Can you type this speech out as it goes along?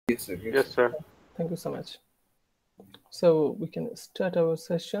Yes, sir. Yes, sir. Thank you so much. So we can start our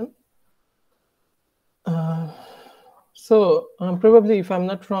session. Probably, if I'm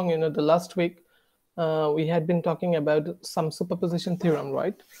not wrong, the last week we had been talking about some superposition theorem,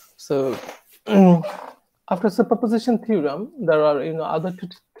 right? So after superposition theorem, there are other two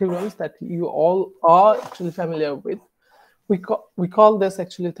theorems that you all are actually familiar with. We call this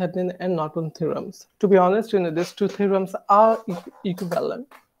actually Thevenin and Norton theorems. To be honest, these two theorems are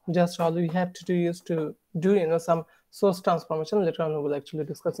equivalent. Just all we have to do is to do some source transformation. Later on, we will actually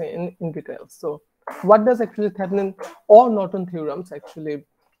discuss it in detail. So, what does actually Thevenin or Norton theorems actually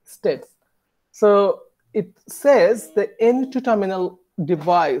state? So it says that any two-terminal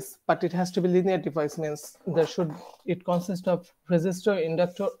device, but it has to be linear device, means it consists of resistor,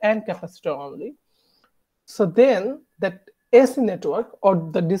 inductor, and capacitor only. So then that AC network or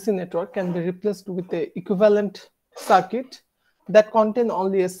the DC network can be replaced with the equivalent circuit that contain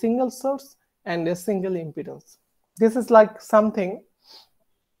only a single source and a single impedance. This is like something,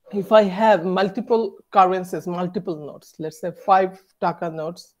 if I have multiple currencies, multiple nodes, let's say 5 taka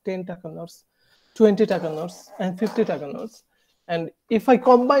nodes, 10 taka nodes, 20 taka nodes, and 50 taka nodes, and if I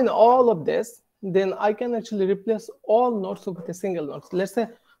combine all of this, then I can actually replace all nodes with a single node. Let's say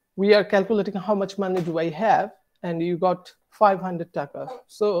we are calculating how much money do I have, and you got 500 taka.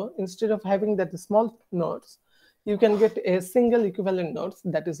 So instead of having that small nodes, you can get a single equivalent nodes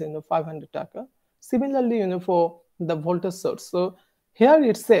that is 500 taka. Similarly, for the voltage source. So here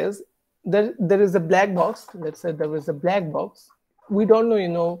it says there is a black box. Let's say there is a black box. We don't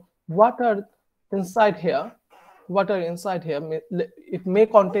know, what are inside here. What are inside here? It may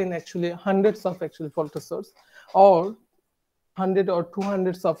contain actually hundreds of actually voltage source, or 100 or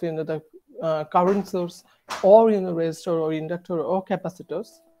 200 of the current source, or resistor or inductor or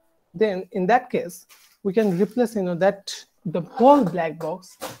capacitors. Then in that case, we can replace that the whole black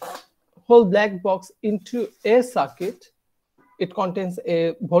box into a circuit. It contains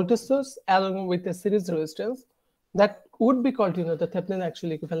a voltage source along with a series resistance that would be called the Thevenin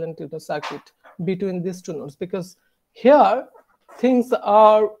actually equivalent to the circuit between these two nodes, because here things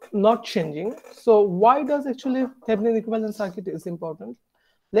are not changing. So why does actually Thevenin equivalent circuit is important?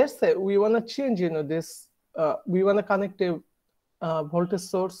 Let's say we want to change this, we want to connect a voltage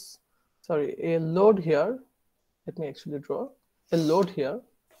source, a load here. Let me actually draw a load here.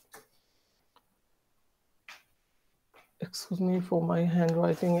 Excuse me for my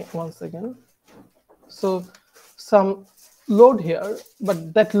handwriting once again. So some load here,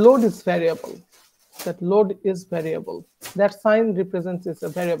 but that load is variable. That load is variable. That sign represents it's a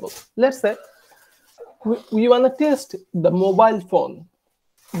variable. Let's say we want to test the mobile phone.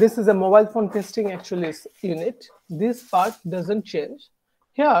 This is a mobile phone testing actually unit. This part doesn't change.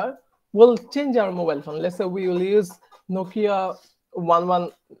 Here we'll change our mobile phone. Let's say we will use Nokia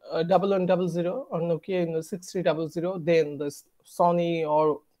 1100 or Nokia 6300, then the Sony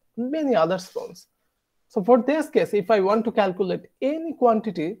or many other phones. So for this case, if I want to calculate any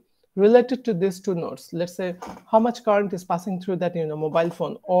quantity related to these two nodes, let's say how much current is passing through that mobile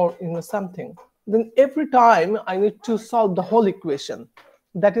phone or something, then every time I need to solve the whole equation.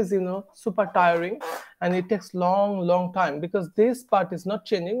 That is super tiring, and it takes long time, because this part is not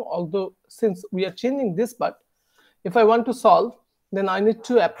changing. Although since we are changing this part, if I want to solve, then I need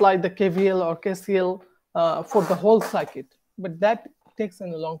to apply the KVL or KCL for the whole circuit, but that takes a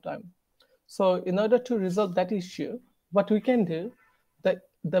long time. So in order to resolve that issue, what we can do,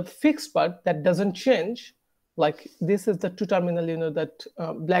 the fixed part that doesn't change, like this is the two-terminal, that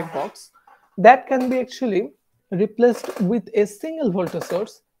black box, that can be actually replaced with a single voltage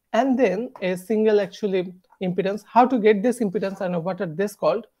source and then a single actually impedance. How to get this impedance and what are this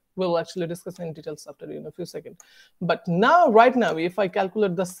called, we'll actually discuss in details after a few seconds. But now, right now, if I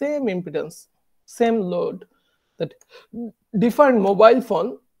calculate the same impedance, same load, that different mobile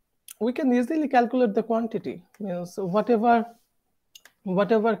phone, we can easily calculate the quantity. So whatever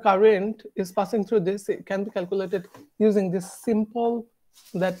current is passing through this, it can be calculated using this simple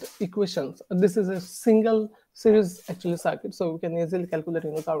equations. This is a single series actually circuit, so we can easily calculate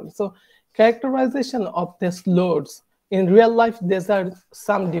current. So characterization of these loads in real life, these are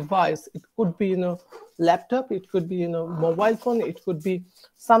some device. It could be laptop, it could be mobile phone, it could be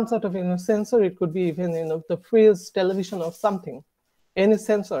some sort of sensor, it could be even the fridge, television, or something, any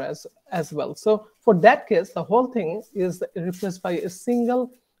sensor as well. So for that case, the whole thing is replaced by a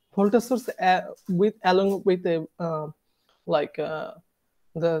single voltage source along with a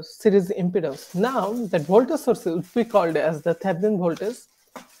the series impedance. Now that voltage source would be called as the Thevenin voltage,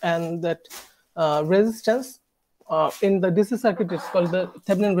 and that resistance in the DC circuit it's called the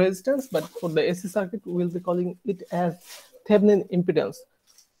Thevenin resistance, but for the AC circuit we'll be calling it as Thevenin impedance.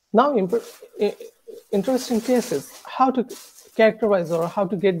 Now, interesting case is how to characterize or how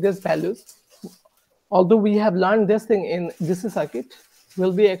to get these values. Although we have learned this thing in DC circuit,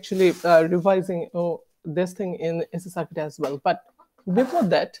 we'll be actually revising this thing in AC circuit as well. But before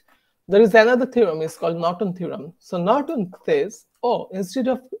that, there is another theorem. It's called Norton theorem. So Norton says, oh, instead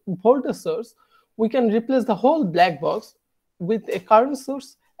of voltage source, we can replace the whole black box with a current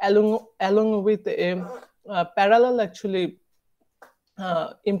source along with a parallel actually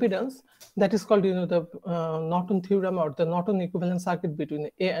impedance that is called the Norton theorem or the Norton equivalent circuit between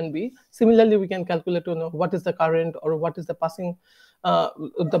A and B. Similarly, we can calculate what is the current or what is the passing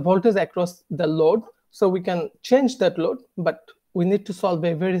the voltage across the load. So we can change that load, but we need to solve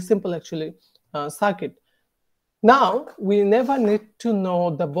a very simple actually circuit. Now we never need to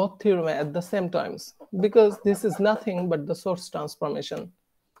know the both theorem at the same times because this is nothing but the source transformation.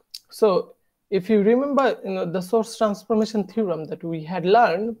 So if you remember, the source transformation theorem that we had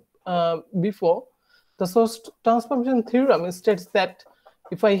learned before, the source transformation theorem states that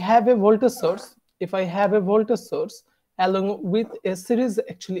if I have a voltage source, along with a series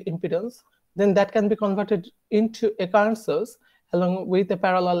actually impedance, then that can be converted into a current source along with a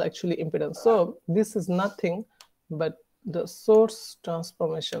parallel actually impedance. So this is nothing but the source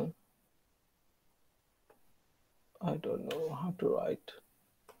transformation. I don't know how to write.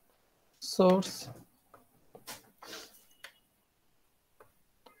 Source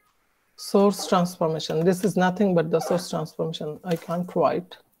transformation. This is nothing but the source transformation. I can't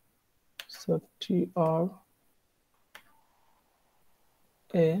write. So TRANS.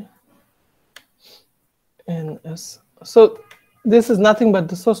 So this is nothing but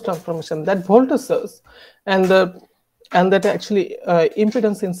the source transformation. That voltage source and that actually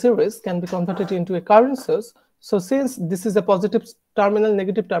impedance in series can be converted into a current source. So since this is a positive terminal,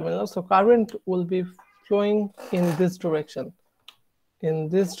 negative terminal, so current will be flowing in this direction.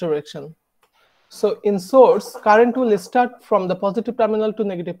 So in source, current will start from the positive terminal to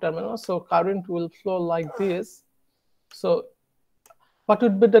negative terminal. So current will flow like this. So what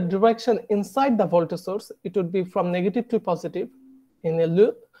would be the direction inside the voltage source? It would be from negative to positive in a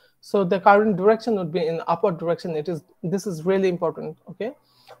loop. So the current direction would be in upward direction. This is really important, okay?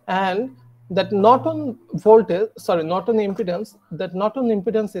 And that Norton impedance,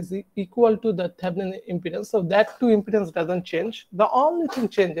 is equal to the Thevenin impedance. So that two impedance doesn't change. The only thing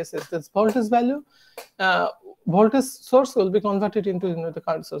changes is this voltage value. Voltage source will be converted into the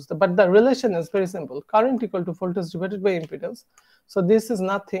current source. But the relation is very simple. Current equal to voltage divided by impedance. So this is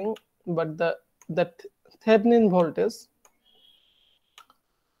nothing but the Thevenin voltage.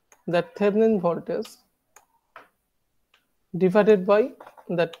 That Thevenin voltage divided by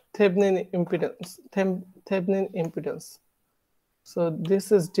the Thevenin impedance. So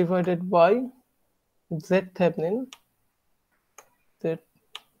this is divided by Z Thevenin.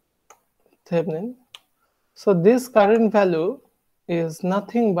 So this current value is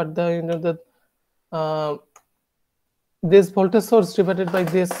nothing but the this voltage source divided by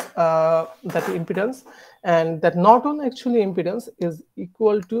this that impedance, and that Norton actually impedance is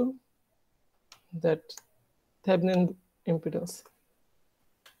equal to that Thevenin impedance.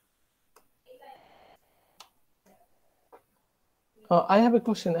 I have a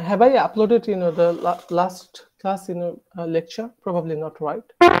question. Have I uploaded the last class lecture? Probably not, right?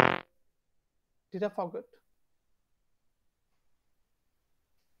 Did I forget?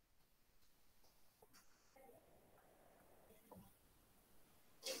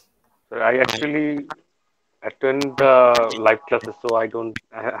 So I actually attend the live classes, so I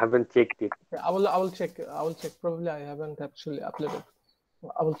haven't checked it. Yeah, I will check. Probably I haven't actually uploaded.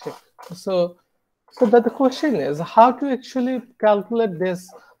 I will check. So that the question is how to actually calculate this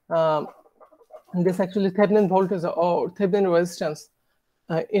actually Thevenin voltage or Thevenin resistance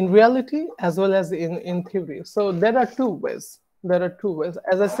in reality as well as in theory. So there are two ways.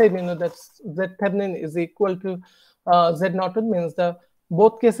 As I said, that Z Thevenin is equal to Z Norton, means the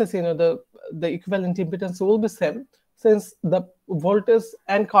both cases, the equivalent impedance will be same, since the voltage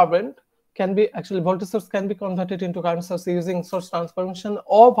and current can be voltage source can be converted into current source using source transformation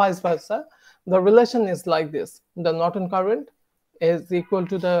or vice versa. The relation is like this: the Norton current is equal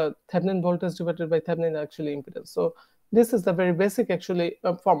to the Thevenin voltage divided by Thevenin actually impedance. So this is the very basic actually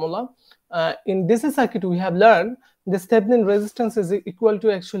formula. In DC circuit, we have learned this Thevenin resistance is equal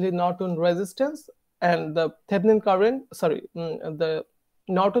to actually Norton resistance, and the Thevenin current, the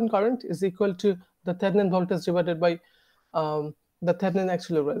Norton current is equal to the Thevenin voltage divided by the Thevenin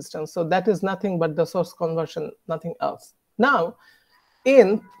actual resistance. So that is nothing but the source conversion, nothing else. Now,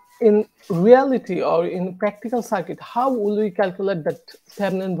 in reality or in practical circuit, how will we calculate that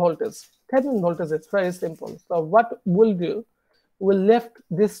Thevenin voltage? Thevenin voltage is very simple. So what we'll do, we left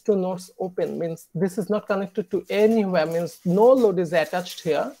these two nodes open, means this is not connected to anywhere, means no load is attached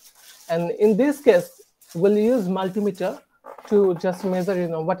here. And in this case, we'll use multimeter to just measure,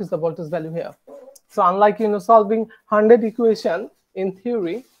 what is the voltage value here. So unlike, solving 100 equation in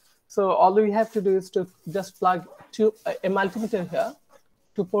theory, so all we have to do is to just plug a multimeter here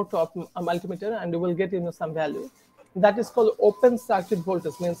to port of a multimeter, and you will get, some value. That is called open circuit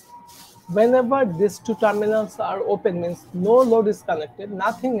voltage, means whenever these two terminals are open, means no load is connected,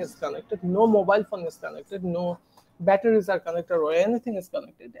 nothing is connected, no mobile phone is connected, no batteries are connected or anything is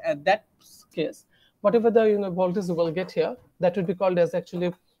connected. At that case, whatever the voltage you will get here, that would be called as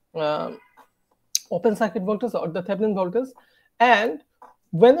actually open circuit voltage or the Thevenin voltage. And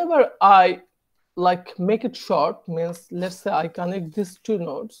whenever I like make it short, means let's say I connect these two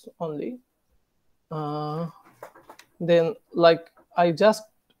nodes only, then like I just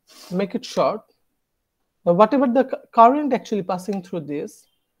make it short. Now, whatever the current actually passing through this,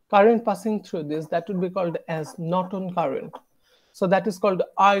 that would be called as Norton current. So that is called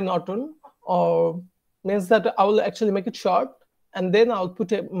I Norton, or means that I will actually make it short, and then I'll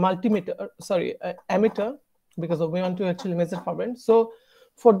put a multimeter, ammeter, because we want to actually measure current. So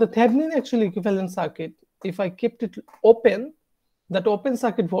for the Thevenin actually equivalent circuit, if I kept it open, that open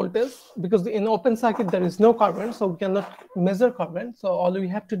circuit voltage, because in open circuit there is no current, so we cannot measure current. So all we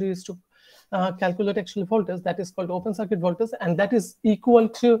have to do is to calculate actually voltage, that is called open circuit voltage, and that is equal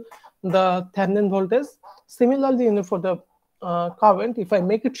to the Thevenin voltage. Similarly, for the current, if I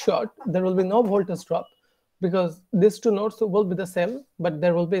make it short, there will be no voltage drop, because these two nodes will be the same, but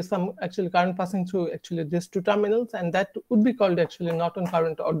there will be some actually current passing through actually these two terminals, and that would be called actually Norton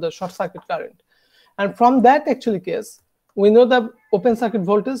current or the short circuit current. And from that actually case, we know the open circuit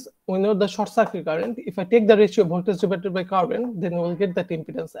voltage, we know the short circuit current. If I take the ratio voltage divided by current, then we will get that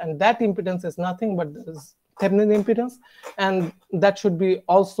impedance, and that impedance is nothing but this Thevenin impedance, and that should be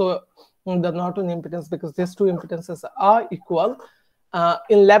also the Norton impedance, because these two impedances are equal.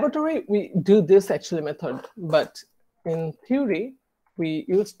 In laboratory, we do this actually method, but in theory, we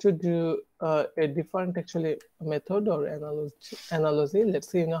used to do a different actually method or analogy.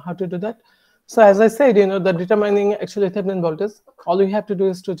 Let's see how to do that. So as I said, the determining actually Thevenin voltage, all we have to do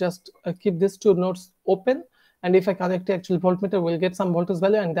is to just keep these two nodes open, and if I connect the actual voltmeter, we'll get some voltage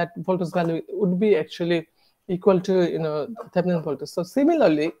value, and that voltage value would be actually equal to Thevenin voltage. So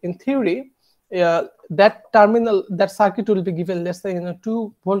similarly, in theory, that terminal, that circuit will be given, let's say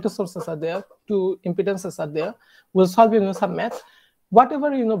two voltage sources are there, two impedances are there. We'll solve some math. Whatever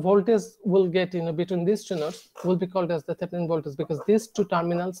voltage will get between these two nodes will be called as the Thevenin voltage, because these two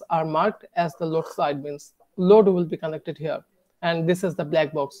terminals are marked as the load side, means load will be connected here, and this is the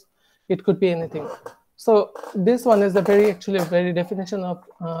black box. It could be anything. So this one is a very definition of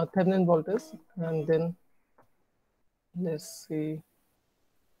Thevenin voltage. And then let's see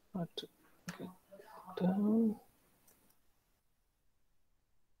what to get down.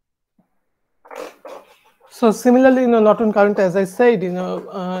 So similarly, Norton current, as I said,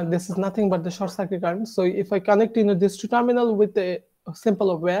 this is nothing but the short circuit current. So if I connect this two terminal with a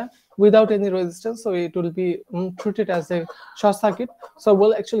simple wire without any resistance, so it will be treated as a short circuit. So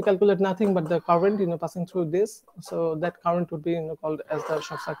we'll actually calculate nothing but the current passing through this. So that current would be called as the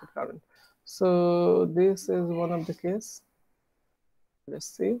short circuit current. So this is one of the case. Let's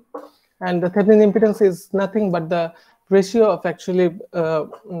see. And the Thevenin impedance is nothing but the ratio of actually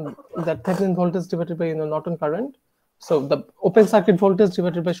the Thevenin voltage divided by Norton current. So the open circuit voltage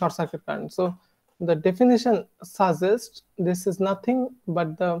divided by short circuit current. So the definition suggests this is nothing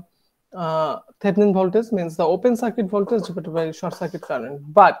but the Thevenin voltage, means the open circuit voltage divided by short circuit current.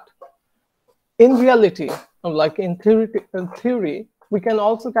 But in reality, like in theory, we can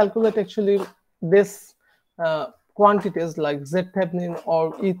also calculate actually this quantities like Z Thevenin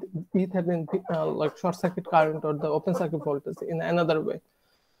or E Thevenin, like short circuit current or the open circuit voltage in another way.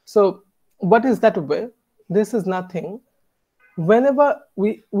 So what is that way? This is nothing. Whenever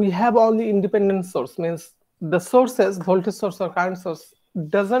we have only independent source, means the sources, voltage source or current source,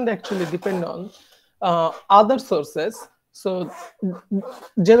 doesn't actually depend on other sources. So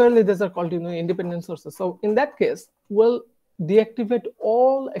generally these are called independent sources. So in that case, we'll deactivate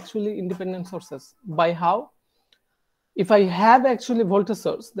all actually independent sources. By how? If I have actually voltage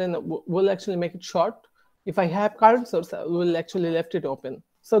source, then we'll actually make it short. If I have current source, we'll actually left it open.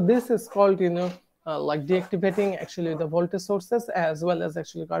 So this is called like deactivating actually the voltage sources as well as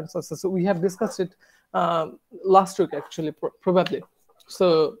actually current sources. So we have discussed it last week actually, probably.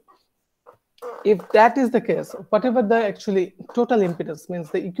 So if that is the case, whatever the actually total impedance, means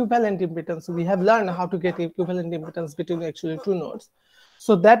the equivalent impedance, we have learned how to get equivalent impedance between actually two nodes.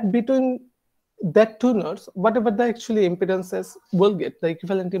 So that between that two nodes, whatever the actually impedances will get, the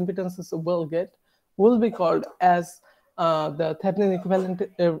equivalent impedances will be called as the Thevenin equivalent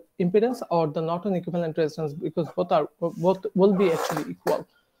impedance or the Norton equivalent resistance, because both will be actually equal.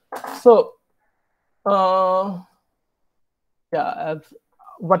 So yeah,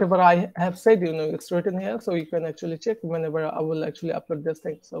 whatever I have said, it's written here, so you can actually check whenever I will actually upload this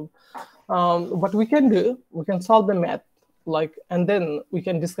thing. So what we can do, we can solve the math, like, and then we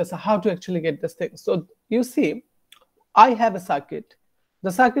can discuss how to actually get this thing. So you see, I have a circuit.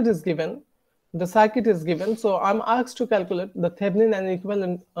 The circuit is given. The circuit is given. So I'm asked to calculate the Thevenin and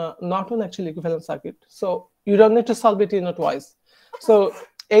equivalent, Norton actually equivalent circuit. So you don't need to solve it, twice. So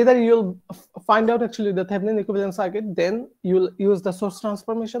either you'll find out actually the Thevenin equivalent circuit, then you'll use the source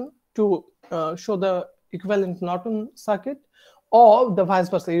transformation to show the equivalent Norton circuit, or the vice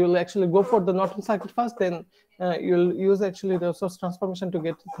versa. You'll actually go for the Norton circuit first, then you'll use actually the source transformation to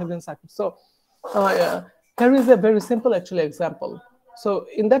get the Thevenin circuit. So yeah, here is a very simple actually example. So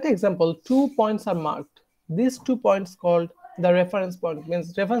in that example, 2 points are marked. These 2 points called the reference point.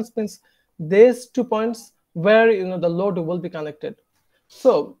 Reference means these 2 points where the load will be connected.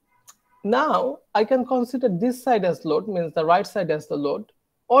 So now I can consider this side as load, means the right side as the load,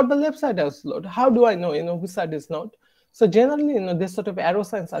 or the left side as load. How do I know which side is not? So generally, this sort of arrow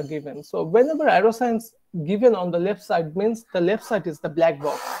signs are given. So whenever arrow signs given on the left side means the left side is the black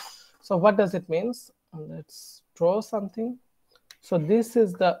box. So what does it means? Let's draw something. So this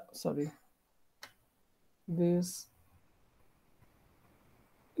is the, this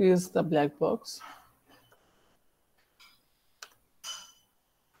is the black box.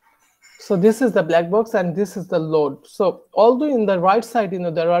 So this is the black box and this is the load. So although in the right side,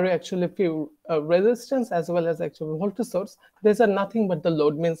 there are actually few resistance as well as actual voltage source, these are nothing but the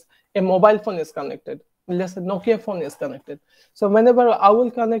load, means a mobile phone is connected. Let's say Nokia phone is connected. So whenever I will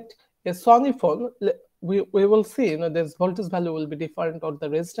connect a Sony phone, we will see, this voltage value will be different, or the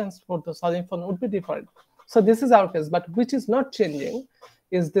resistance for the Sony phone would be different. So this is our case, but which is not changing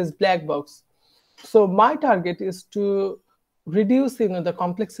is this black box. So my target is to reduce the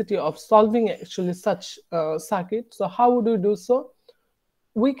complexity of solving actually such circuit. So how would we do so?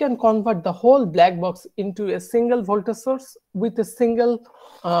 We can convert the whole black box into a single voltage source with a single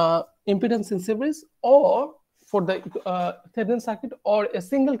impedance in series, or for the Thevenin circuit, or a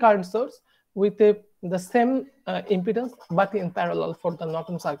single current source with the same impedance but in parallel for the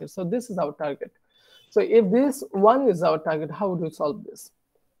Norton circuit. So this is our target. So if this one is our target, how would we solve this?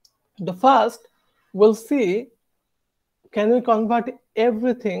 The first, we'll see, can we convert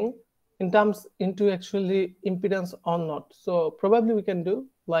everything in terms into actually impedance or not? So probably we can do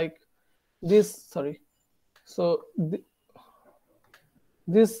like this, So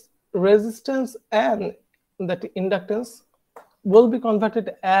this resistance and that inductance will be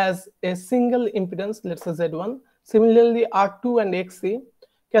converted as a single impedance, let's say Z1. Similarly, R2 and XC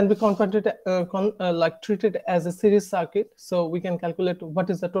can be converted, like treated as a series circuit. So we can calculate what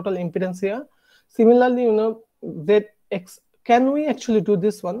is the total impedance here. Similarly, ZX, can we actually do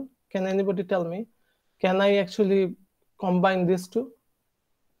this one? Can anybody tell me? Can I actually combine these two?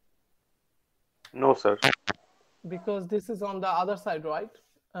 No, sir. Because this is on the other side, right?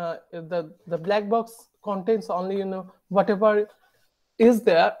 The black box contains only whatever is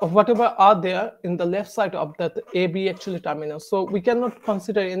there, or whatever are there in the left side of that AB actually terminal. So we cannot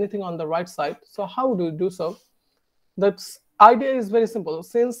consider anything on the right side. So how do we do so? The idea is very simple.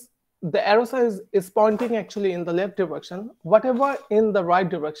 Since the arrow sign is pointing actually in the left direction, whatever in the right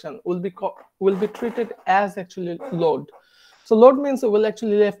direction will be treated as actually load. So load means we'll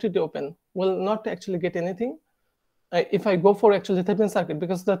actually left it open, will not actually get anything. If I go for actually Thevenin circuit,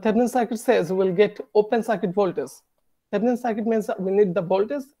 because the Thevenin circuit says we'll get open circuit voltage. Thevenin circuit means that we need the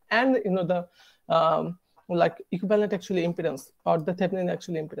voltage and the like equivalent actually impedance, or the Thevenin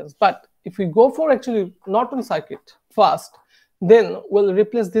actually impedance. But if we go for actually Norton circuit first, then we'll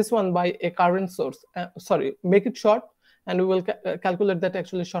replace this one by a current source. Make it short, and we will calculate that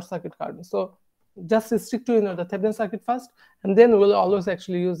actually short circuit current. So just stick to the Thevenin circuit first, and then we'll always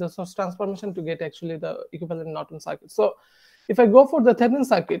actually use the source transformation to get actually the equivalent Norton circuit. So if I go for the Thevenin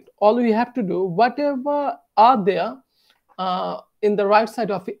circuit, all we have to do, whatever are there in the right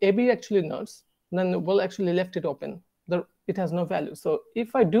side of AB actually nodes, then we'll actually left it open. It has no value. So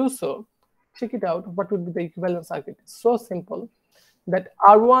if I do so, check it out, what would be the equivalent circuit? It's so simple that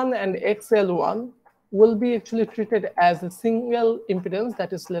R1 and XL1 will be actually treated as a single impedance,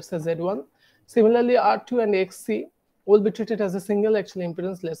 that is, let's say Z1. Similarly, R2 and XC will be treated as a single actually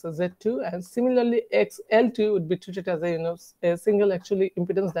impedance, let's say Z2, and similarly XL2 would be treated as a single actually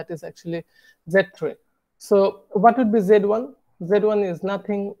impedance, that is actually Z3. So what would be Z1? Z1 is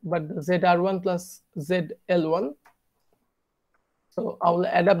nothing but ZR1 plus ZL1. So I will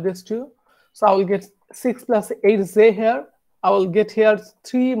add up these two. So I will get 6 plus 8Z here. I will get here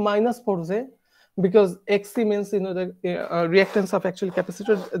 3 minus 4Z, because Xc means the reactance of actual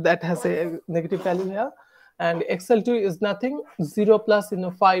capacitor that has a negative value here, and XL2 is nothing, 0 plus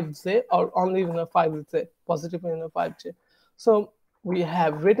 5Z, or only 5Z, positive 5J. So we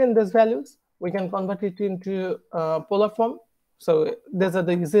have written these values. We can convert it into polar form. So these are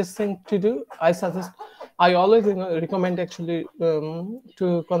the easiest thing to do. I always recommend actually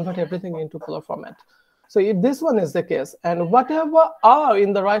to convert everything into polar format. So if this one is the case, and whatever R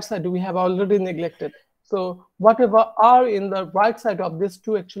in the right side we have already neglected. So whatever R in the right side of these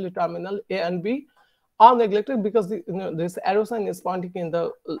two actually terminal A and B are neglected, because this arrow sign is pointing in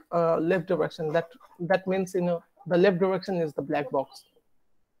the left direction. That means the left direction is the black box.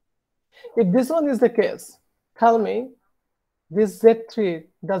 If this one is the case, tell me, this Z3,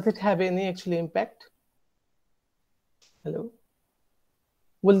 does it have any actually impact? Hello?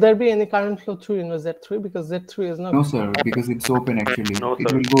 Will there be any current flow through Z3, because Z3 is not? No, sir, because it's open actually. No, It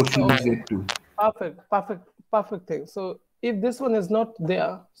sir. will go through Z2. Perfect thing. So if this one is not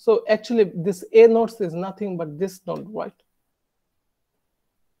there, so actually this A nodes is nothing but this node, right?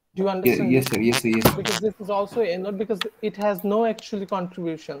 Do you understand? Yes, sir. Yes, sir. Yes, sir. Because this is also A node, because it has no actually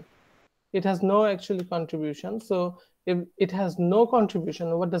contribution. It has no actually contribution. So if it has no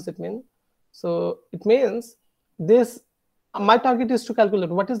contribution, what does it mean? So it means this, my target is to calculate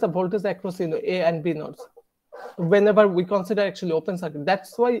what is the voltage across A and B nodes whenever we consider actually open circuit.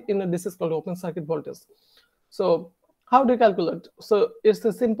 That's why this is called open circuit voltage. So how do you calculate? So it's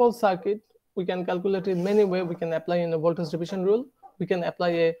a simple circuit. We can calculate in many ways. We can apply voltage division rule. We can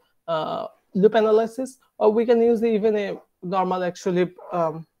apply a loop analysis, or we can use even a normal actually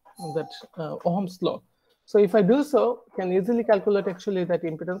Ohm's law. So if I do so, can easily calculate actually that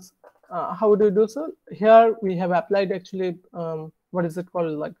impedance. How do you do so? Here we have applied actually what is it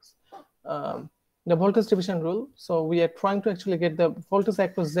called, like the voltage division rule. So we are trying to actually get the voltage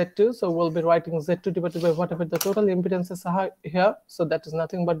across Z2. So we'll be writing Z2 divided by whatever the total impedances are here. So that is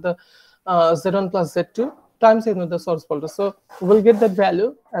nothing but the Z1 plus Z2 times the source voltage. So we'll get that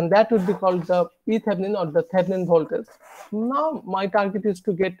value, and that would be called the P Thevenin, or the Thevenin voltage. Now my target is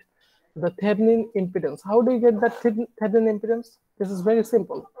to get the Thevenin impedance. How do you get that Thevenin impedance? This is very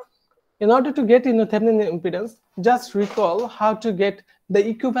simple. In order to get Thevenin impedance, just recall how to get the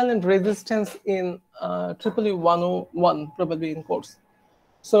equivalent resistance in EEE 101, probably in course.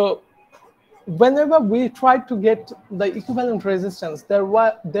 So whenever we tried to get the equivalent resistance, there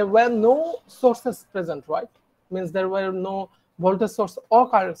were no sources present, right? Means there were no voltage source or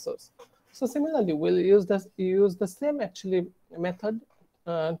current source. So similarly, we'll use the same actually method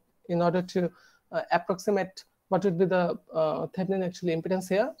in order to approximate what would be the Thevenin actually impedance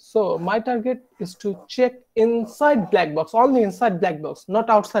here. So my target is to check inside black box, only inside black box, not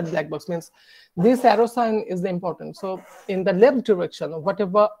outside black box. Means this arrow sign is the important. So in the left direction,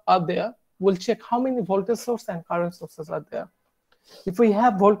 whatever are there, we'll check how many voltage source and current sources are there. If we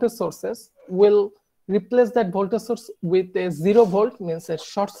have voltage sources, we'll replace that voltage source with a 0 volt, means a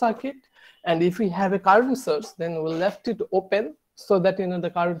short circuit. And if we have a current source, then we'll left it open so that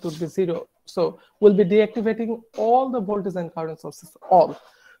the current would be 0. So we'll be deactivating all the voltage and current sources, all.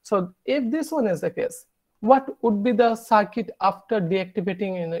 So if this one is the case, what would be the circuit after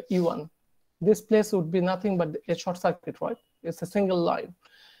deactivating E1? This place would be nothing but a short circuit, right? It's a single line.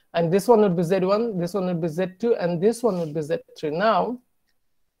 And this one would be Z1, this one would be Z2, and this one would be Z3. Now,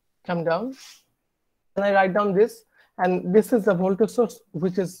 come down, and I write down this, and this is the voltage source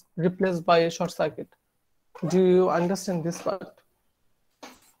which is replaced by a short circuit. Do you understand this part?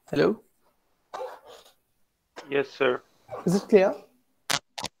 Hello? Yes, sir. Is it clear?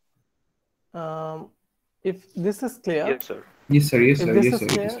 If this is clear. Yes, sir. Yes, sir. Yes, if sir. this Yes, is sir.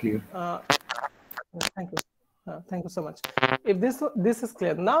 clear, It is clear. Thank you. Thank you so much. If this is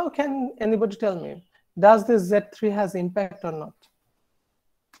clear, now can anybody tell me, does this Z3 has impact or not?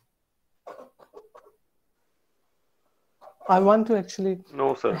 I want to actually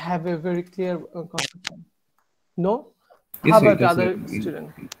No, sir. have a very clear concept. No? Yes, How sir, about other sir.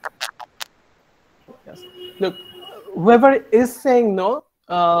 student? Yes. Look, whoever is saying no,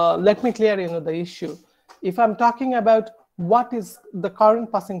 let me clear the issue. If I'm talking about what is the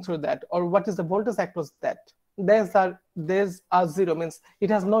current passing through that, or what is the voltage across that, there's a 0, means it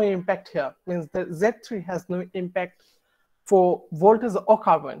has no impact here, means the Z3 has no impact for voltage or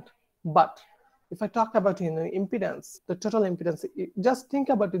current. But if I talk about impedance, the total impedance, just think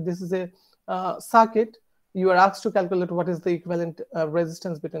about it. This is a circuit. You are asked to calculate what is the equivalent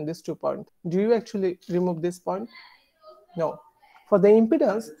resistance between these 2 points. Do you actually remove this point? No. for the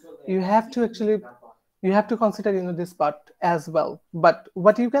impedance, you have to actually consider this part as well. But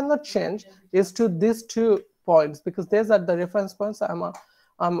what you cannot change is to these 2 points, because these are the reference points I'm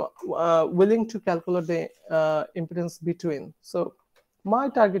willing to calculate the impedance between. So my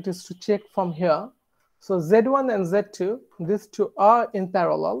target is to check from here. So Z1 and Z2, these 2 are in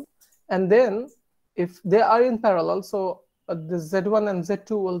parallel, and then if they are in parallel, so the Z1 and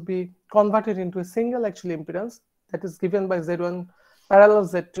Z2 will be converted into a single actually impedance that is given by Z1 parallel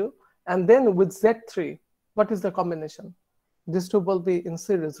Z2, and then with Z3, what is the combination? These 2 will be in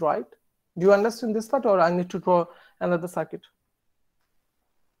series, right? Do you understand this part, or I need to draw another circuit?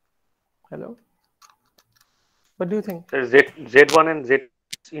 Hello? What do you think? So Z1 and Z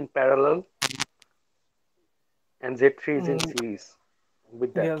in parallel, and Z3 is in series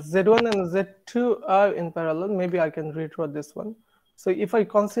with that. Yes, Z1 and Z2 are in parallel. Maybe I can redraw this one. So if I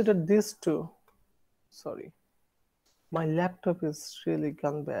consider these 2, sorry, my laptop is really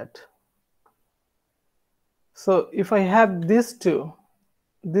gone bad. So if I have these 2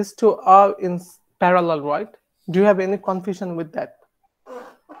 are in parallel, right? Do you have any confusion with that?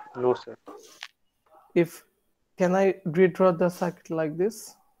 No, sir. Can I redraw the circuit like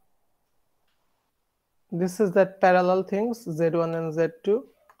this? This is that parallel things, Z1 and Z2,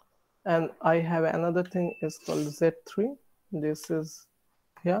 and I have another thing is called Z3. This is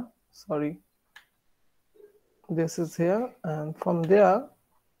here, sorry, this is here, and from there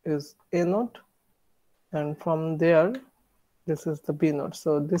is A node, and from there this is the B node.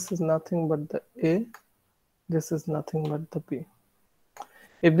 So this is nothing but the A, this is nothing but the B.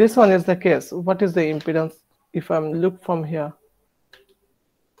 If this one is the case, what is the impedance if I'm look from here?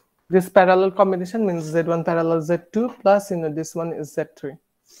 This parallel combination means Z1 parallel Z2 plus this one is Z3.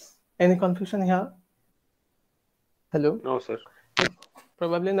 Any confusion here? Hello? No, sir.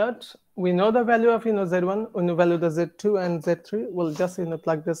 Probably not. We know the value of Z1, we know value the Z2 and Z3. We'll just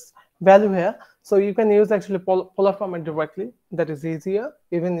plug this value here. So you can use actually polar format directly. That is easier,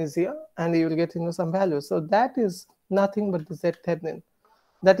 even easier, and you will get some value. So that is nothing but the Z Thevenin.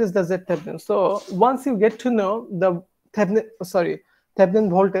 That is the Z Thevenin. So once you get to know the Thevenin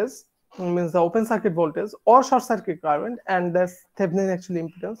voltage, means the open circuit voltage or short circuit current, and the Thevenin actually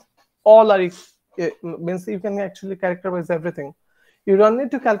impedance, all are means you can actually characterize everything. You don't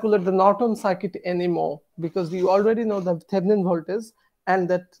need to calculate the Norton circuit anymore, because you already know the Thevenin voltage and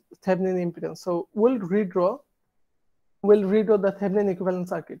that Thevenin impedance. So we'll redraw the Thevenin equivalent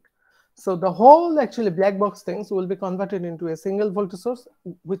circuit. So the whole actually black box things will be converted into a single voltage source,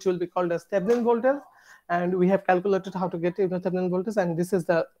 which will be called as Thevenin voltage. And we have calculated how to get Thevenin voltage, and this is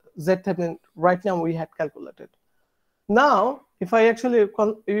the Z Thevenin right now we had calculated. Now, if I actually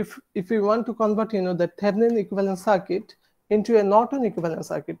if we want to convert the Thevenin equivalent circuit into a Norton equivalent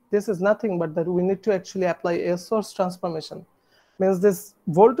circuit, this is nothing but that we need to actually apply a source transformation. Means this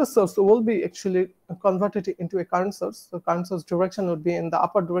voltage source will be actually converted into a current source. So current source direction would be in the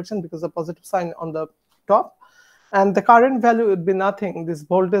upper direction because the positive sign on the top, and the current value would be nothing, this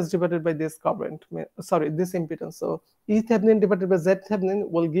voltage divided by this current, this impedance. So E Thevenin divided by Z Thevenin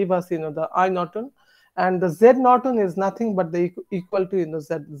will give us the I Norton, and the Z Norton is nothing but the equal to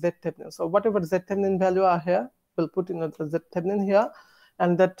Z Thevenin. So whatever Z Thevenin value are here, we'll put the Z Thevenin here,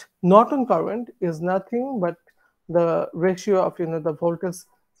 and that Norton current is nothing but the ratio of the voltage,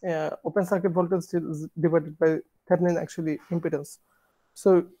 open circuit voltage divided by Thevenin actually impedance.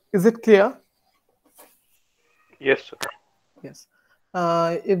 So is it clear? Yes, sir. Yes.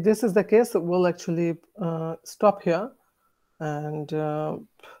 If this is the case, we'll actually stop here, and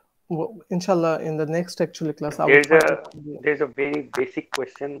inshallah in the next actually class there's a very basic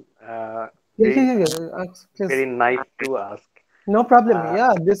question, very nice to ask. No problem.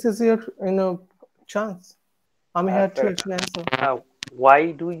 Yeah, this is your chance. I'm here to actually answer.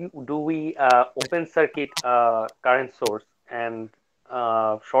 Why do we open circuit current source and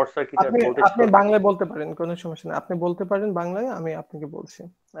short circuit voltage? আপনি বাংলায় বলতে পারেন, কোনো সমস্যা নেই, আপনি বলতে পারেন বাংলায়, আমি আপনাকে বলছি,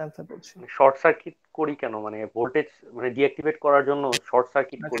 অ্যানসার বলছি। শর্ট সার্কিট করি কেন, মানে ভোল্টেজ ডিঅ্যাক্টিভেট করার জন্য শর্ট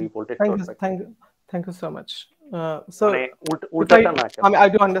সার্কিট করি voltage source. Thank you so much. So উল্টাটা না, I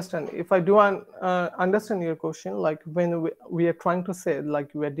do understand. If I do understand your question, like when we are trying to say like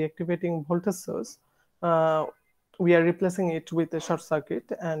we are deactivating voltage source, we are replacing it with a short circuit,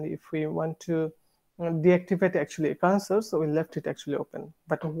 and if we want to deactivate actually a current source, so we left it actually open.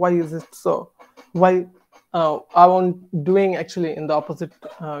 But why is it so? Why I want doing actually in the opposite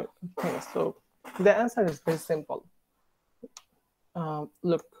thing? So the answer is very simple.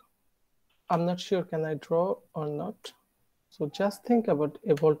 Look, I'm not sure can I draw or not. So just think about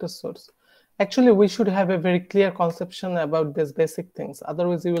a voltage source. Actually, we should have a very clear conception about these basic things.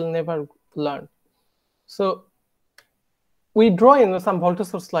 Otherwise, you will never learn. So we draw in some voltage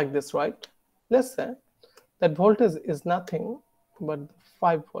source like this, right? Let's say that voltage is nothing but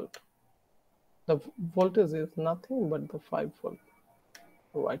 5 volt. The voltage is nothing but the 5 volt.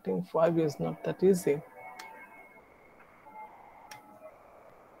 Writing 5 is not that easy.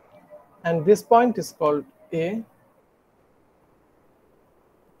 And this point is called A,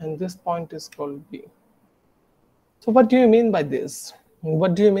 and this point is called B. So what do you mean by this?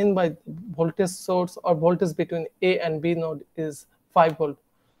 What do you mean by voltage source or voltage between A and B node is 5 volt?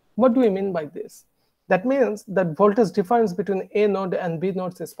 What do we mean by this? That means that voltage difference between A node and B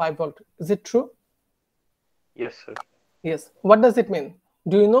nodes is 5 volt. Is it true? Yes, sir. Yes. What does it mean?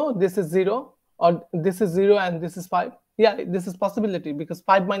 Do you know this is 0 or this is 0 and this is 5? Yeah, this is possibility because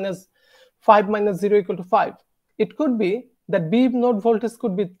 5 minus 0 equal to 5. It could be that B node voltage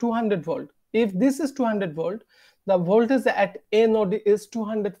could be 200 volt. If this is 200 volt, the voltage at A node is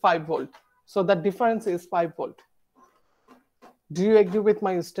 205 volt. So the difference is 5 volt. Do you agree with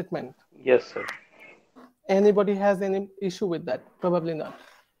my statement? Yes, sir. Anybody has any issue with that? Probably not.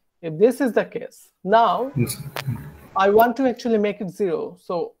 If this is the case, now Yes. I want to actually make it 0.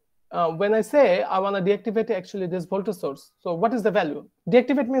 So when I say I want to deactivate actually this voltage source, so what is the value?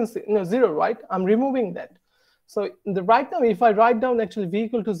 Deactivate means 0, right? I'm removing that. So right now, if I write down actually V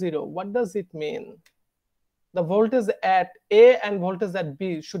equal to 0, what does it mean? The voltage at A and voltage at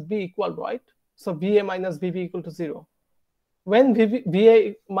B should be equal, right? So VA minus VB equal to 0. When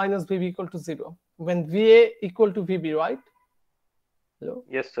VA minus VB equal to 0? When VA equal to VB, right? Hello?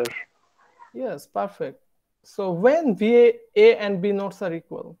 Yes, sir. Yes, perfect. So when VA, A and B nodes are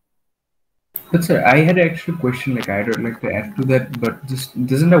equal. But sir, I had actually a question, like I'd like to add to that, but just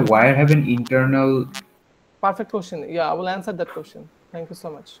doesn't a wire have an internal? Perfect question. Yeah, I will answer that question. Thank you so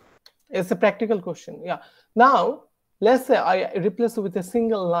much. It's a practical question. Yeah. Now, let's say I replace it with a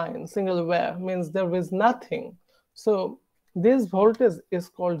single line, single wire, means there is nothing. So this voltage is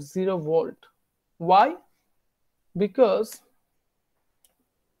called 0 volt. Why? Because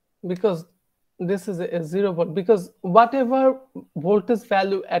this is a 0 volt. Because whatever voltage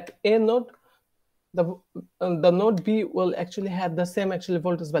value at A node, the node B will actually have the same actually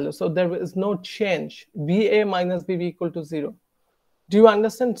voltage value. So there is no change. VA minus VB equal to 0. Do you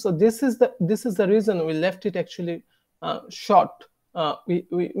understand? So this is the reason we left it actually short.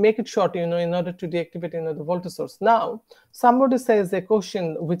 We make it short, in order to deactivate the voltage source. Now, somebody says a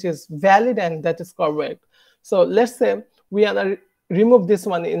question which is valid and that is correct. So let's say we are remove this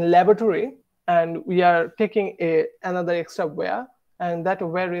one in laboratory and we are taking another extra wire, and that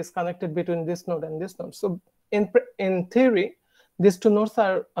wire is connected between this node and this node. So in theory, these two nodes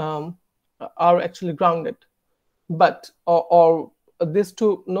are actually grounded, but or these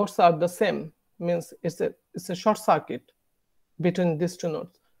two nodes are the same, means it's a short circuit between these two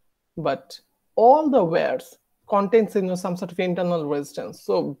nodes. But all the wires contains some sort of internal resistance.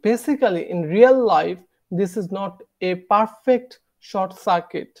 So basically, in real life, this is not a perfect short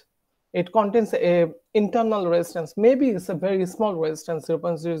circuit. It contains a internal resistance. Maybe it's a very small resistance,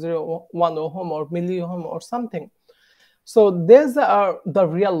 0.001 ohm or milliohm or something. So these are the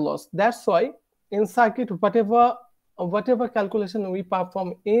real loss. That's why in circuit, whatever calculation we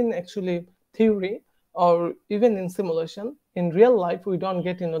perform in actually theory or even in simulation, in real life we don't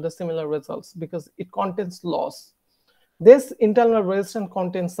get the similar results because it contains loss. This internal resistance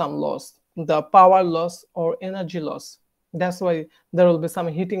contains some loss, the power loss or energy loss. That's why there will be some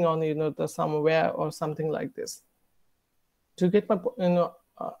heating on the somewhere or something like this. Do you get my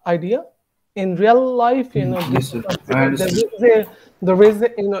idea? In real life, Yes, sir. there is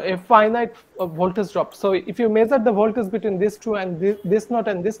a finite voltage drop. So if you measure the voltage between these two and this node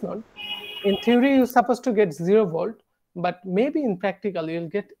and this node, in theory you're supposed to get 0 volt, but maybe in practical you'll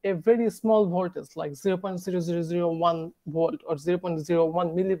get a very small voltage like 0.0001 volt or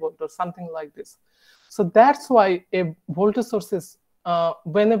 0.01 millivolt or something like this. So that's why a voltage source is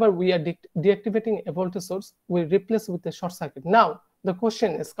whenever we are deactivating a voltage source, we replace with a short circuit. Now the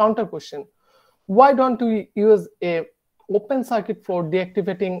question is counter question. Why don't we use a open circuit for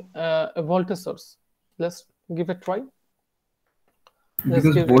deactivating a voltage source? Let's give it a try.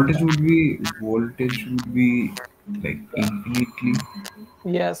 Because voltage would be like infinitely.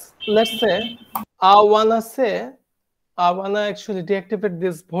 Yes. Let's say I wanna actually deactivate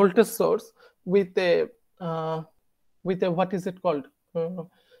this voltage source with a what is it called?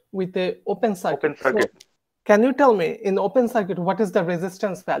 With a open circuit. Open circuit. So, can you tell me in open circuit what is the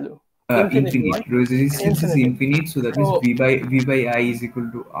resistance value? Infinite. Right? Resistance is infinite, so that means So- V by I is equal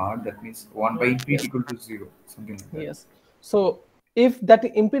to R. That means 1 by infinite equal to 0, something like that. Yes. So if that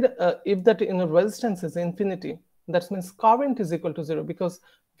resistance is infinity, that means current is equal to 0 because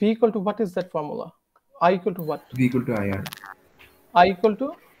V equal to what is that formula? I equal to what? V equal to IR. I equal to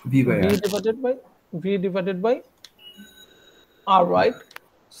V by R. V divided by R, right?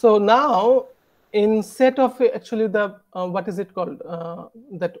 So now in set of actually the what is it called,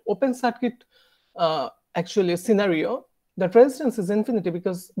 that open circuit actually scenario, that resistance is infinity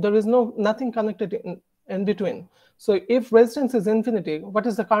because there is nothing connected in between. So if resistance is infinity, what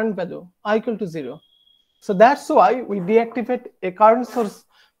is the current value? I equal to 0. So that's why we deactivate a current source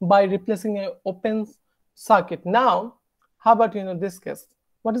by replacing an open circuit. Now, how about this case?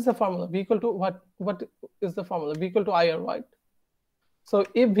 What is the formula? V equal to what? What is the formula? V equal to IR, right? So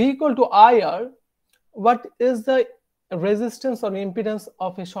if V equal to IR, what is the resistance or impedance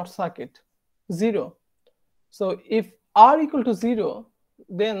of a short circuit? 0. So if R equal to 0,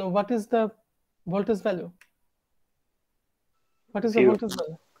 then what is the voltage value? What is the 0. voltage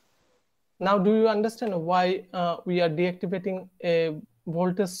value? Now, do you understand why we are deactivating a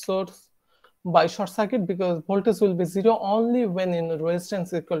voltage source by short circuit? Because voltage will be 0 only when in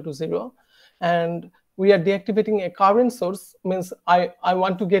resistance equal to 0. And we are deactivating a current source, means I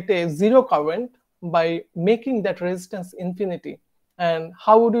want to get a 0 current by making that resistance infinity. And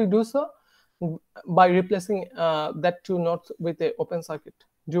how would we do so? By replacing that two nodes with a open circuit.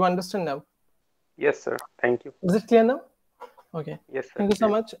 Do you understand now? Yes, sir. Thank you. Is it clear now? Okay. Yes, sir. Thank you so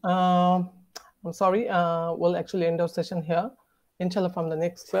much. I'm sorry. We'll actually end our session here. Inshallah, from the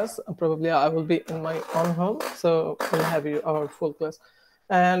next class, probably I will be in my own home, so we'll have our full class.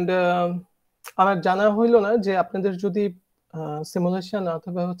 And আমার জানা হইলো না যে আপনাদের যদি simulation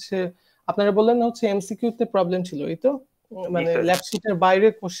অথবা হচ্ছে আপনারা বললেন হচ্ছে এমসিকিউ তে প্রবলেম ছিল, এই তো মানে ল্যাব শিটের বাইরে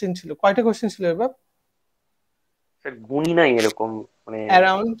কোশ্চেন ছিল। কয়টা কোশ্চেন ছিল এবার? স্যার গুনি নাই এরকম মানে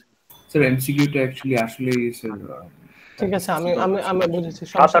অ্যারাউন্ড স্যার এমসিকিউ টা অ্যাকচুয়ালি আসলে স্যার ঠিক আছে, আমি বুঝেছি।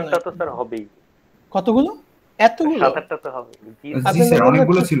 7-8টা তো স্যার হবেই। কতগুলো? এতগুলো? 7-8টা তো হবে। জি স্যার,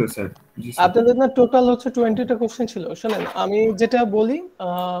 অনেকগুলো ছিল স্যার। জি স্যার, আপনাদের না টোটাল হচ্ছে 20টা কোশ্চেন ছিল। শুনেন আমি যেটা বলি,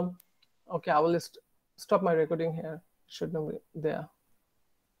 okay I will stop my recording here, should not be there.